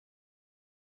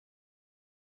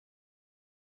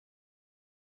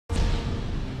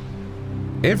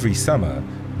Every summer,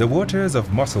 the waters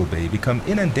of Mossel Bay become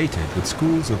inundated with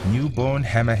schools of newborn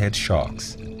hammerhead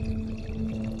sharks.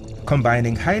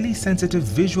 Combining highly sensitive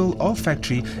visual,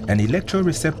 olfactory, and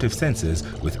electroreceptive senses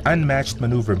with unmatched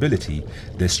maneuverability,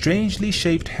 the strangely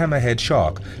shaped hammerhead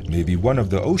shark may be one of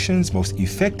the ocean's most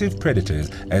effective predators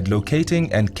at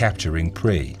locating and capturing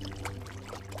prey.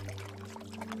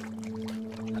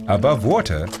 Above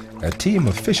water, a team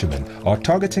of fishermen are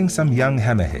targeting some young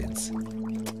hammerheads.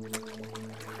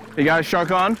 You got a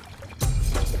shark on?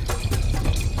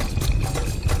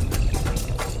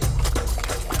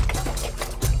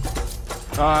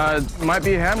 Might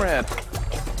be a hammerhead.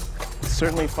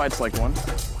 Certainly fights like one.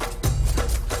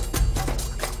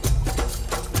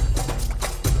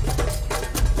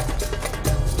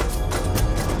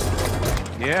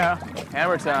 Yeah,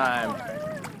 hammer time.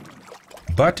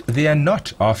 But they are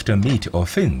not after meat or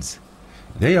fins.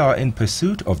 They are in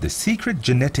pursuit of the secret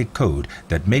genetic code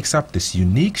that makes up this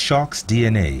unique shark's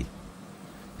DNA.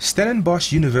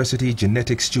 Stelenbosch University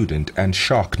genetic student and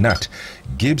shark nut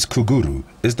Gibbs Kiguru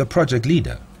is the project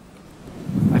leader.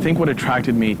 I think what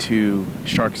attracted me to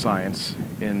shark science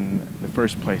in the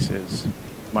first place is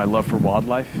my love for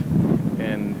wildlife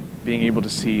and being able to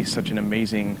see such an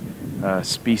amazing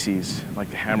species like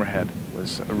the hammerhead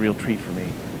was a real treat for me.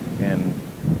 And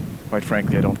quite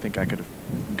frankly, I don't think I could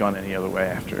have gone any other way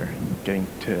after getting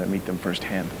to meet them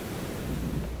firsthand.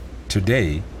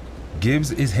 Today,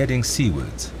 Gibbs is heading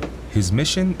seawards. His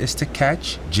mission is to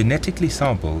catch, genetically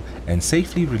sample, and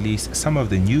safely release some of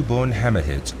the newborn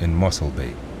hammerheads in Mossel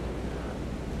Bay.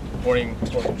 Reporting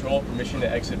port control, permission to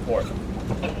exit port.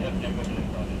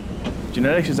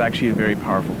 Genetics is actually a very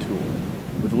powerful tool.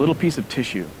 With a little piece of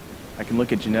tissue, I can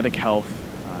look at genetic health,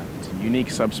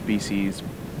 unique subspecies,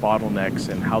 bottlenecks,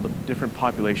 and how the different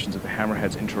populations of the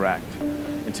hammerheads interact.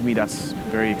 And to me, that's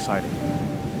very exciting.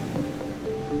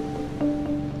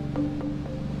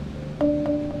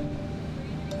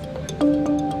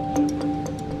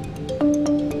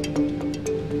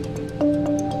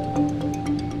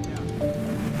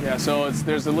 Yeah, so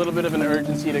there's a little bit of an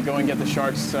urgency to go and get the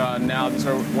sharks now. These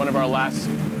are one of our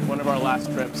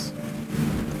last trips.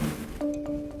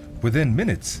 Within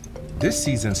minutes, this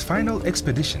season's final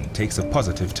expedition takes a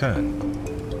positive turn.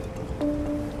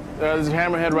 There's a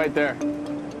hammerhead right there.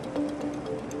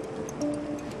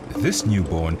 This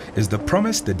newborn is the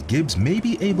promise that Gibbs may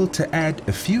be able to add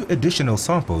a few additional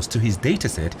samples to his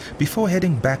dataset before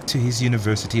heading back to his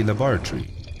university laboratory.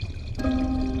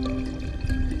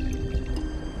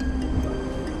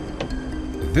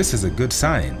 This is a good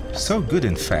sign, so good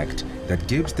in fact, that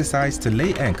Gibbs decides to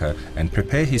lay anchor and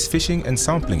prepare his fishing and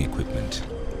sampling equipment.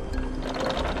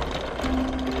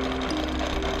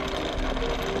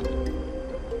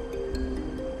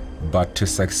 But to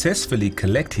successfully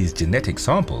collect his genetic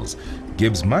samples,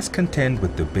 Gibbs must contend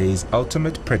with the bay's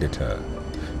ultimate predator,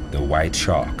 the white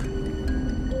shark.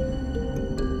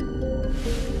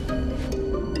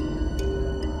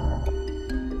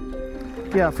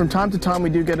 Yeah, from time to time we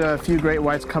do get a few great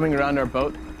whites coming around our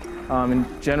boat. In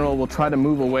general, we'll try to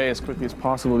move away as quickly as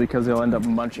possible because they'll end up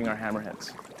munching our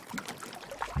hammerheads.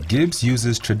 Gibbs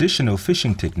uses traditional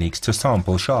fishing techniques to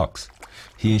sample sharks.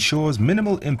 He ensures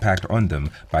minimal impact on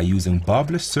them by using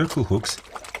barbless circle hooks,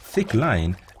 thick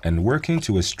line, and working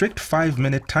to a strict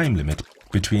 5-minute time limit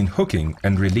between hooking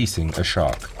and releasing a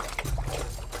shark.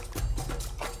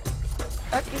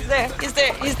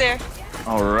 He's there.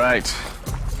 All right.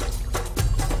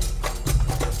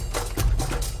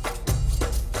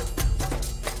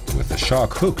 With the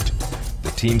shark hooked,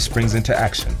 the team springs into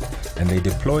action, and they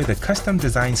deploy the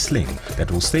custom-designed sling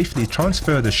that will safely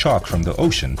transfer the shark from the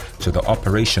ocean to the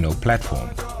operational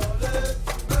platform.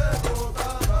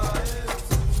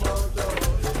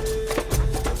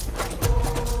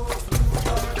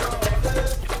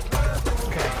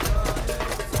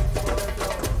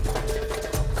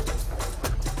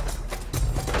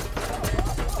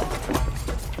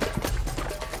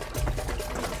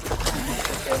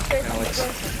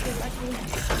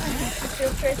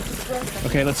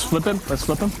 Okay, let's flip him.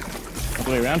 All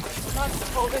the way around.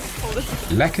 Hold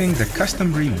it. Lacking the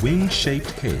customary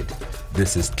wing-shaped head,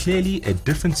 this is clearly a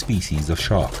different species of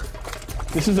shark.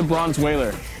 This is a bronze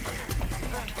whaler.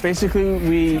 Basically,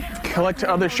 we collect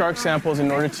other shark samples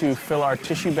in order to fill our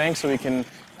tissue bank so we can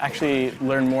actually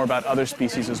learn more about other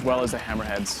species as well as the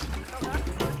hammerheads.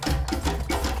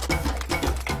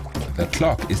 The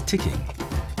clock is ticking.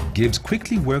 Gibbs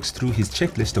quickly works through his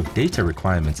checklist of data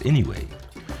requirements anyway.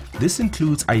 This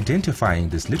includes identifying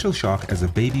this little shark as a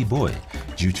baby boy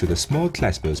due to the small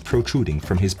claspers protruding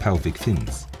from his pelvic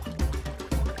fins.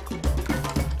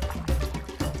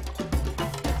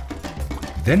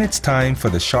 Then it's time for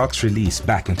the shark's release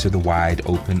back into the wide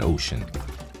open ocean.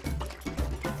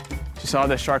 You saw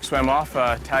the shark swam off,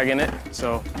 tagging it,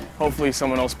 so hopefully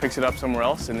someone else picks it up somewhere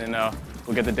else, and then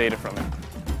we'll get the data from it.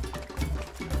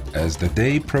 As the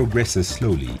day progresses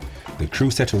slowly, the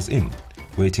crew settles in,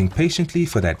 waiting patiently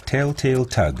for that telltale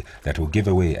tug that will give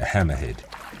away a hammerhead.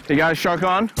 You got a shark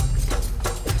on?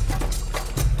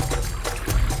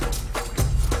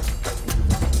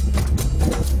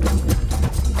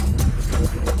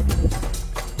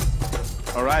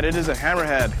 All right, it is a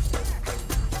hammerhead.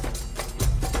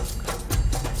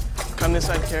 Come this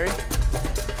side, Carrie.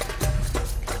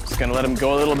 Just gonna let him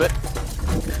go a little bit.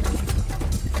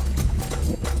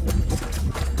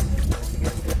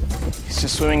 He's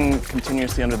just swimming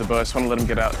continuously under the boat. I just want to let him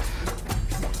get out.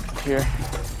 Here.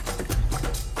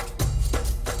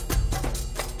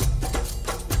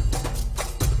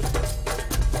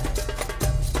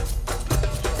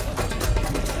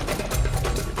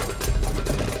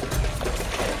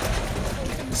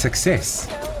 Success!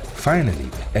 Finally,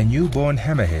 a newborn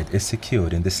hammerhead is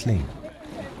secured in the sling.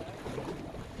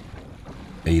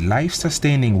 A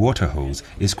life-sustaining water hose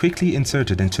is quickly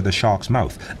inserted into the shark's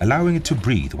mouth, allowing it to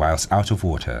breathe whilst out of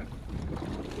water.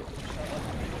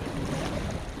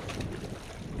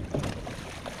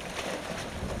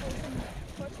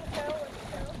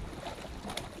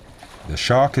 The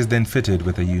shark is then fitted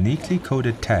with a uniquely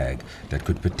coded tag that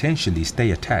could potentially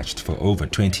stay attached for over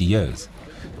 20 years.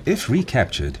 If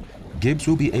recaptured, Gibbs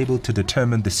will be able to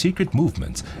determine the secret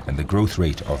movements and the growth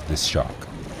rate of this shark.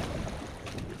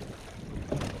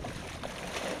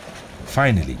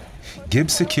 Finally,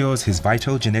 Gibbs secures his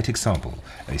vital genetic sample,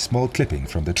 a small clipping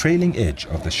from the trailing edge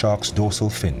of the shark's dorsal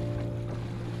fin.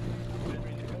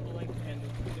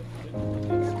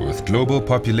 With global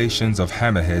populations of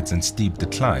hammerheads in steep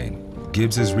decline,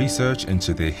 Gibbs's research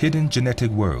into their hidden genetic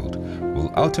world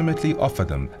will ultimately offer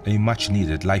them a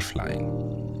much-needed lifeline.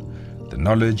 The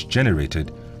knowledge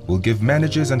generated will give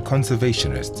managers and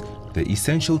conservationists the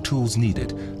essential tools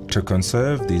needed to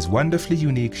conserve these wonderfully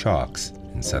unique sharks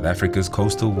in South Africa's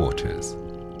coastal waters.